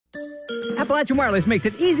Appalachian Wireless makes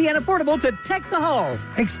it easy and affordable to tech the halls.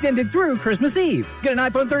 Extended through Christmas Eve. Get an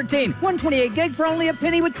iPhone 13, 128 gig for only a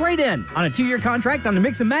penny with trade-in. On a 2-year contract on the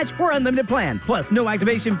Mix and Match or Unlimited plan. Plus no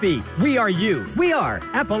activation fee. We are you. We are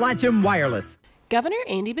Appalachian Wireless. Governor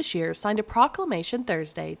Andy Beshear signed a proclamation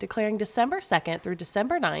Thursday declaring December 2nd through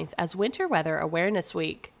December 9th as Winter Weather Awareness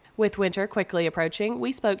Week. With winter quickly approaching,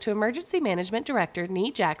 we spoke to Emergency Management Director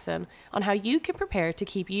Neat Jackson on how you can prepare to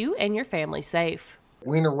keep you and your family safe.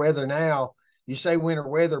 Winter weather now, you say winter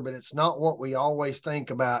weather, but it's not what we always think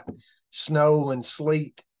about, snow and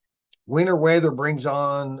sleet. Winter weather brings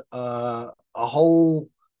on a whole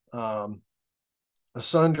a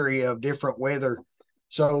sundry of different weather.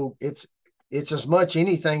 So it's as much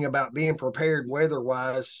anything about being prepared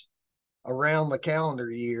weather-wise around the calendar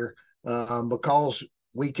year, because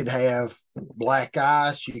we could have black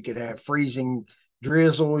ice, you could have freezing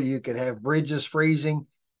drizzle, you could have bridges freezing,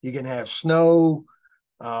 you can have snow,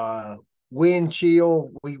 wind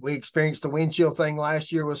chill. We experienced the wind chill thing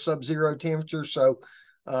last year with sub-zero temperatures. So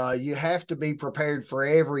you have to be prepared for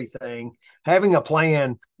everything. Having a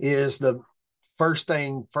plan is the first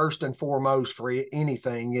and foremost for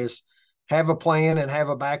anything, is have a plan and have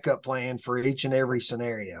a backup plan for each and every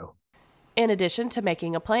scenario. In addition to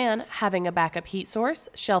making a plan, having a backup heat source,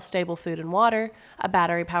 shelf-stable food and water, a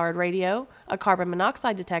battery-powered radio, a carbon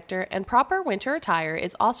monoxide detector, and proper winter attire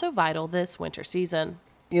is also vital this winter season.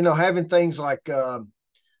 You know, having things like a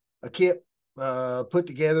kit put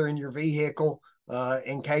together in your vehicle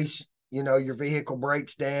in case, you know, your vehicle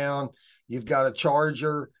breaks down. You've got a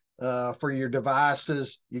charger for your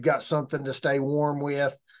devices. You've got something to stay warm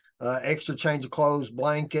with, extra change of clothes,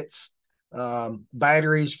 blankets,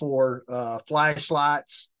 batteries for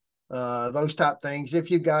flashlights, those type things. If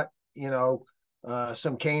you've got, you know,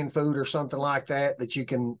 some canned food or something like that,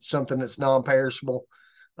 something that's non-perishable.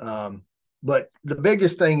 But the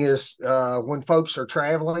biggest thing is when folks are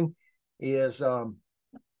traveling is to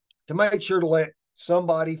make sure to let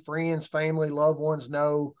somebody, friends, family, loved ones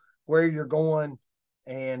know where you're going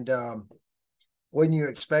and when you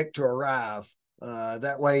expect to arrive.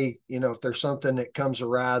 That way, you know, if there's something that comes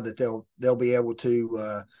around, that they'll be able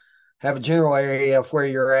to have a general area of where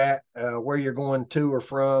you're at, where you're going to or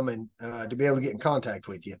from, and to be able to get in contact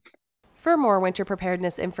with you. For more winter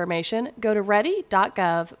preparedness information, go to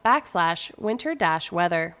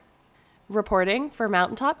ready.gov/winter-weather. Reporting for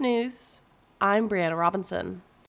Mountaintop News, I'm Brianna Robinson.